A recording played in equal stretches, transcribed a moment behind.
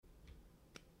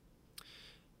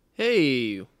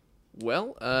Hey,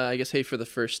 I guess hey for the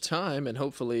first time, and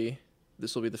hopefully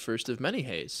this will be the first of many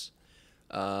hays.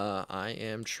 I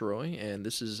am Troy, and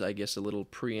this is, I guess, a little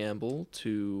preamble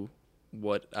to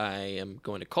what I am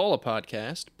going to call a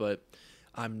podcast, but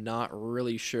I'm not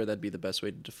really sure that'd be the best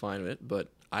way to define it,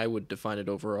 but I would define it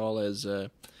overall as, I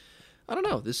don't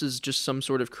know, this is just some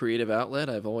sort of creative outlet.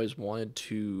 I've always wanted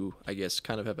to, I guess,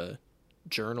 kind of have a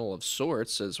journal of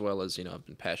sorts, as well as, I've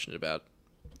been passionate about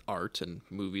art and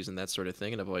movies and that sort of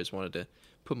thing, and I've always wanted to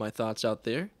put my thoughts out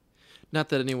there. Not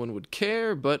that anyone would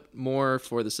care, but more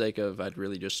for the sake of I'd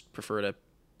really just prefer to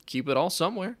keep it all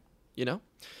somewhere, you know?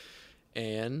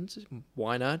 And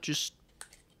why not just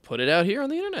put it out here on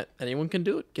the internet? Anyone can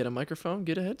do it. Get a microphone,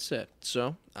 get a headset.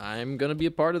 So I'm going to be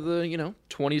a part of the,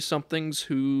 20 somethings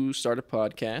who start a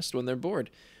podcast when they're bored.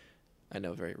 I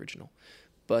know, very original.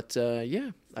 But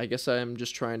yeah, I guess I'm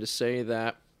just trying to say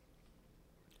that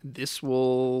this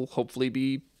will hopefully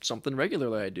be something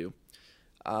regular that I do.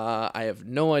 I have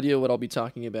no idea what I'll be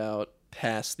talking about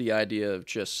past the idea of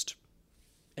just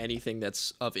anything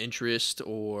that's of interest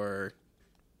or,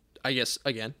 I guess,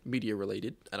 again, media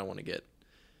related. I don't want to get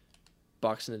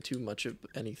boxed into too much of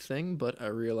anything, but I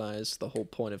realize the whole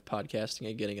point of podcasting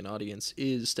and getting an audience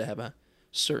is to have a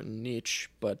certain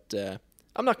niche, but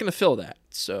I'm not going to fill that.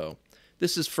 So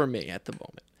this is for me at the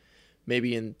moment.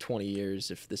 Maybe in 20 years,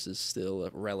 if this is still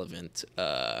relevant,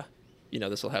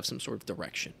 this will have some sort of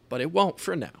direction. But it won't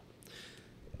for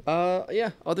now.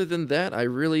 Yeah, other than that, I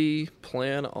really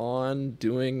plan on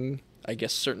doing, I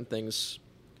guess, certain things,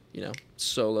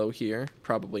 solo here.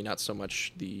 Probably not so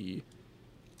much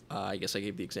I guess I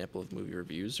gave the example of movie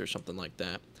reviews or something like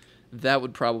that. That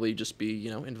would probably just be,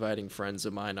 inviting friends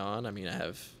of mine on. I mean, I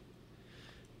have,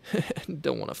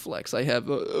 don't want to flex, I have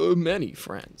many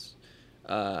friends.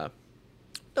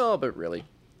 No, but really,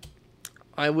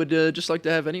 I would just like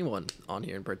to have anyone on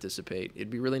here and participate. It'd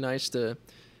be really nice to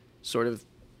sort of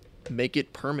make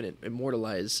it permanent,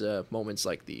 immortalize moments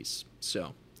like these.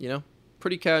 So,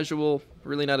 pretty casual,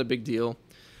 really not a big deal.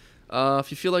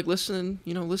 If you feel like listening,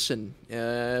 listen.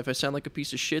 If I sound like a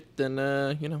piece of shit,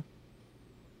 then,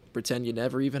 pretend you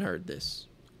never even heard this.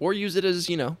 Or use it as,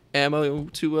 ammo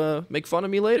to make fun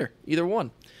of me later. Either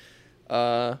one.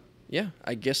 Yeah,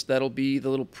 I guess that'll be the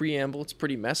little preamble. It's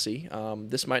pretty messy.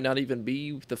 This might not even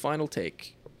be the final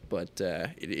take, but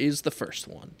it is the first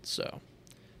one. So,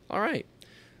 all right.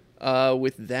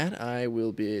 With that, I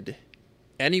will bid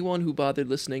anyone who bothered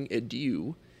listening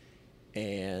adieu.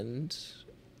 And,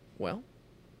 well,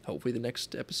 hopefully the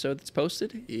next episode that's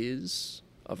posted is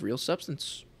of real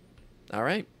substance. All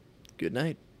right. Good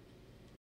night.